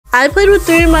I played with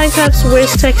 3 of Minecraft's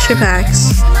worst texture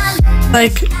packs.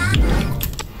 Like,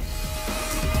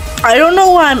 I don't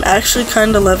know why I'm actually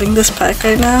kind of loving this pack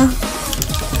right now.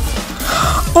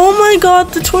 Oh my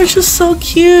god, the torch is so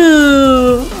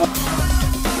cute.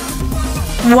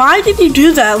 Why did you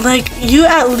do that? Like, you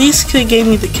at least could have gave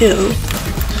me the kill.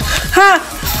 Ha!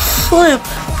 Flip.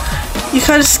 You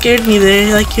kind of scared me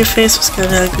there. Like, your face was kind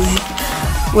of ugly.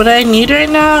 What I need right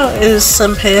now is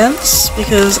some pants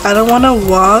because I don't want to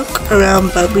walk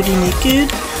around butt booty naked.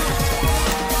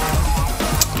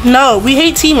 No, we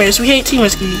hate teamers. We hate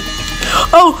teamers.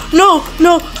 Oh, no,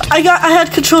 no. I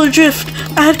had controller drift.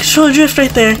 I had controller drift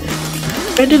right there.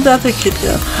 Where did the other kid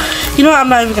go? You know what? I'm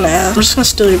not even going to ask. I'm just going to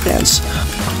steal your pants.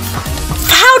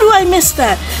 How do I miss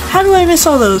that? How do I miss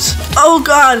all those? Oh,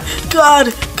 God.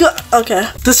 God. God. Okay.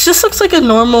 This just looks like a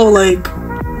normal, like,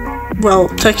 well,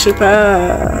 texture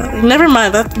pack. Never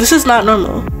mind. This is not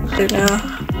normal right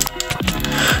now.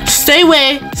 Stay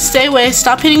away. Stay away.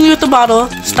 Stop hitting me with the bottle.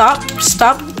 Stop.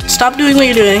 Stop. Stop doing what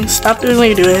you're doing. Stop doing what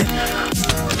you're doing.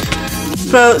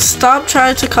 Bro, stop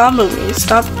trying to combo me.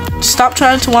 Stop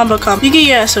trying to wombo combo. You get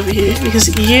your ass over here because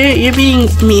you're being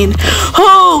mean.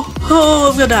 Oh,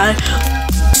 I'm gonna die.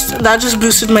 That just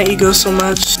boosted my ego so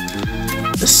much.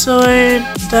 The sword,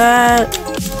 that.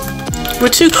 We're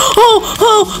too.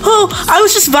 Oh! I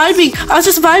was just vibing. I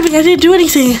didn't do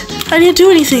anything.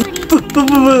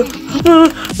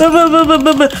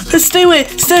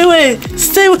 Stay away.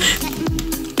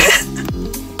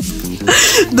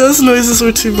 Those noises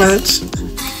were too much.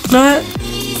 You know what?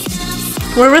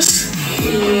 We're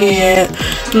yeah.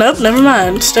 Nope, never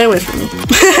mind. Stay away from me.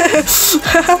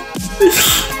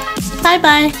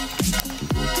 Bye.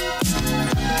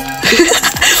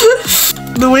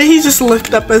 The way he just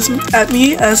looked up at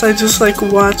me as I just like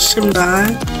watched him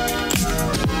die.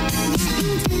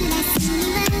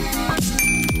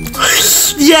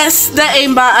 Yes, that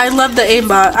aimbot. I love the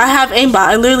aimbot. I have aimbot.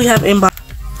 I literally have aimbot.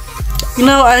 You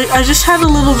know, I just had a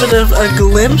little bit of a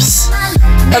glimpse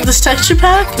of this texture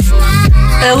pack.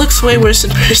 It looks way worse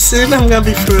in person. I'm gonna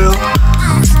be for real.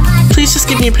 Please just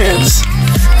give me your pants.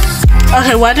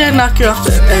 Okay, why did I knock you off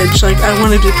the edge? Like, I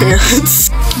wanted your pants.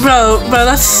 Bro,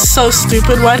 that's so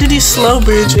stupid. Why did he slow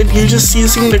bridge and you're just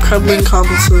using the crumbling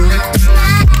cobblestone?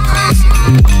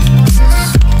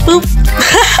 Boop.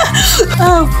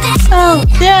 Oh,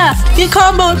 yeah. Get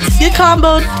comboed.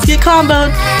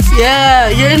 Yeah,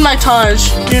 you're in my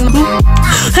Taj. You're in boop.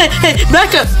 Hey,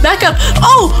 back up.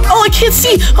 Oh, I can't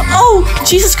see. Oh,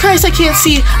 Jesus Christ, I can't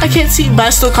see. But I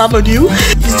still comboed you.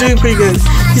 He's doing pretty good.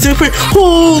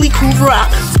 Holy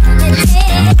crap.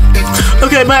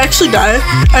 Okay, I might actually die.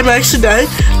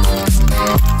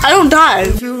 I don't die.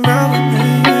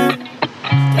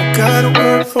 I gotta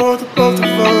work for the both of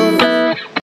us.